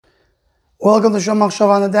Welcome to Shomach Shav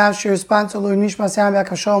on the Daf. Your sponsor, Louis Nishmas Yam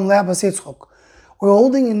Yakashom Leabas Yitzchok. We're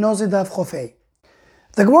holding in Nozi Daf Chofei.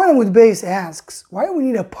 The Gemara with base asks, why do we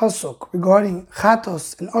need a pasuk regarding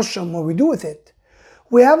chatos and osham? What we do with it?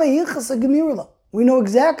 We have a hilchas gemirla. We know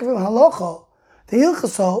exactly from halacha the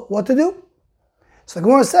hilchasa what to do. So the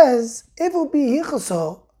Gemara says, if it would be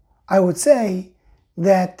hilchasa, I would say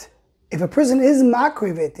that if a person is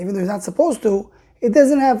makriv it, even though he's not supposed to, it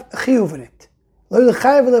doesn't have chiyuv in it.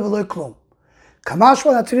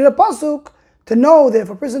 Kamashwa, not to read a pasuk to know that if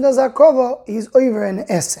a person does akova, he's over an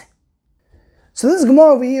essay. So this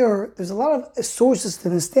Gemara over here, there's a lot of sources to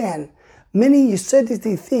understand. Many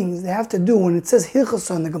Yisraeli things they have to do when it says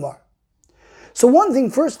hilchasa in the Gemara. So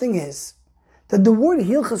first thing is that the word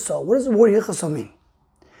hilchasa, what does the word hilchasa mean?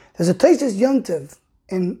 There's a Taisus Yontiv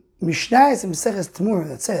in Mishnayos and Maseches Temurah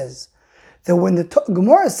that says that when the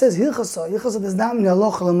Gemara says hilchasa does not mean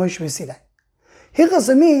halacha l'Moshe Sinai.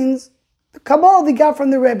 Hilchasa means the Kabbalah they got from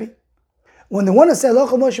the Rebbe. When they want to say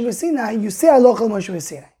halacha Moshe Sinai, you say halacha Moshe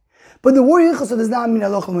Sinai. But the word hilchasa does not mean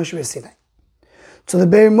halacha Moshe Sinai. So the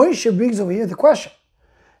Be'er Moshe brings over here the question: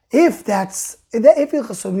 if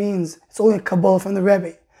hilchasa means it's only a Kabbalah from the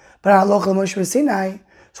Rebbe, but halacha Moshe Sinai,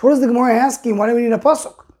 so what is the Gemara asking? Why do we need a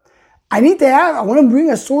pasuk? I want to bring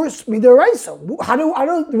a source midaraisa. How do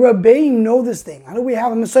the Rebbeim know this thing? How do we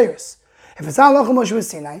have a Messias? If it's not halacha Moshe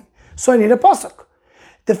Sinai, so I need a pasuk.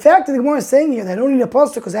 The fact that the Gemara is saying here that I don't need a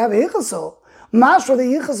pasuk because I have a yichasa, mashra the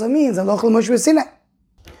yichasa means halacha Moshe Sinai.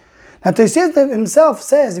 Now Tosfos himself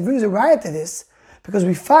says, he brings a riot to this, because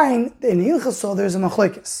we find that in yichasa there's a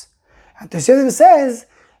machlokes. And Tosfos says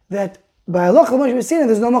that by halacha Moshe Sinai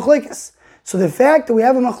there's no machlokes. So the fact that we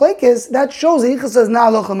have a machlokes, that shows that yichasa is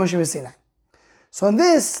not halacha Moshe Sinai. So in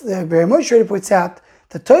this, the Be'er Moshe points out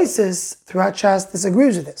that Tosfos throughout Shas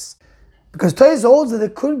disagrees with this. Because Tosfos holds that there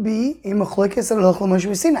could be a machlokes and halacha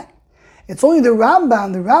Moshe Sinai. It's only the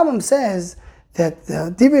Rambam. The Rambam says that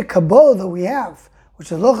the Divrei Kabbalah that we have, which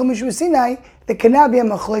is halacha Moshe Sinai, there cannot be a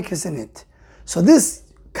machlokes in it. So this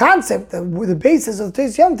concept, the basis of the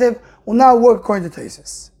Taisus Yontiv, will not work according to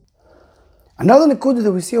Tosfos. Another nekuda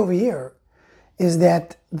that we see over here is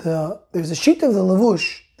that there's a sheet of the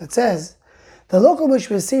Lavush that says the halacha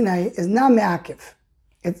Moshe Sinai is not me'akev.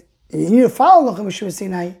 You need to follow halacha Moshe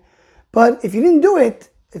Sinai. But if you didn't do it,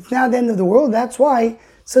 it's not the end of the world. That's why it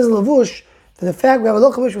says Lavush that the fact we have a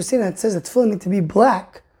halacha Moshe Sinai that says that tefillin need to be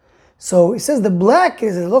black. So it says the black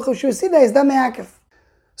is the halacha Moshe Sinai is not me'akev.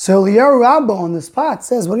 So Eliyahu Rabbah on the spot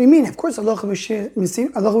says, what do you mean? Of course, halacha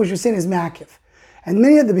Moshe Sinai is me'akev. And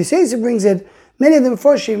many of the Beisayis brings it. Many of the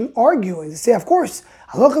Mefarshim argue and they say, of course,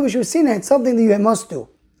 halacha Moshe Sinai is something that you must do.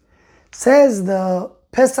 It says the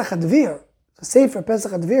Pesach Advir, the Sefer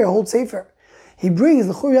Pesach Advir, old Sefer. He brings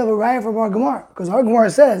the Chur, you have a raya from our Gemara, because our Gemara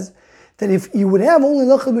says that if you would have only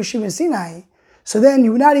halacha Moshe Sinai, so then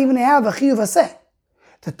you would not even have a chiyuv aseh.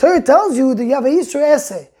 The Torah tells you that you have a yisur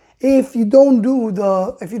aseh if you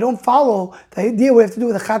don't follow the idea what you have to do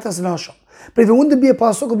with the chatas and osham. But if it wouldn't be a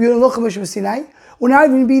pasuk, it would be halacha Moshe Sinai, would not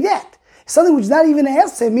even be that. Something which is not even an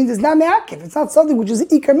aseh means it's not me'akev. It's not something which is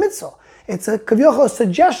ikar mitzvah. It's a kavyocha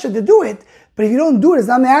suggestion to do it, but if you don't do it, it's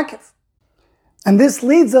not me'akev. And this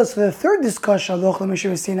leads us to the third discussion of halacha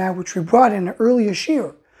Moshe Sinai, which we brought in an earlier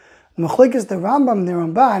shir. Machlokes the Rambam and the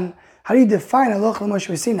Ramban. How do you define halacha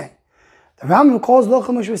Moshe Sinai? The Rambam calls halacha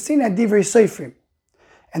Moshe Sinai divrei sofrim,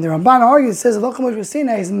 and the Ramban argues, says halacha Moshe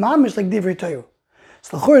Sinai is mamish like divrei Torah.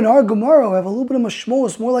 So the Chur in our Gemara we have a little bit of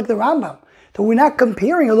mashmos more like the Rambam. So we're not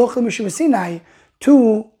comparing halacha Moshe Sinai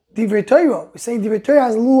to divrei Torah. We're saying divrei Torah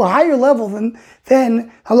has a little higher level than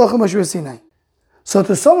halacha Moshe Sinai. So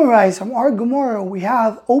to summarize, from our Gemara, we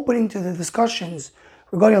have opening to the discussions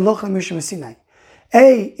regarding halacha Moshe Sinai.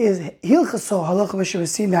 A, is hilchasa halacha Moshe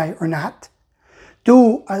Sinai or not?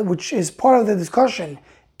 2, which is part of the discussion,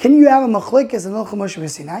 can you have a machlokes and halacha Moshe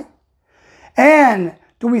Sinai? And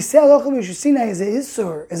do we say halacha Moshe Sinai is a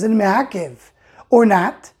isur, is it a me'akev, or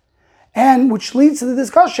not? And which leads to the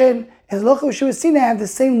discussion, is halacha Moshe Sinai have the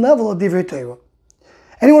same level of divrei Torah?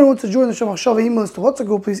 Anyone who wants to join the Shomach Shav email list to WhatsApp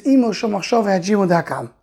group, please email shomachshav@gmail.com.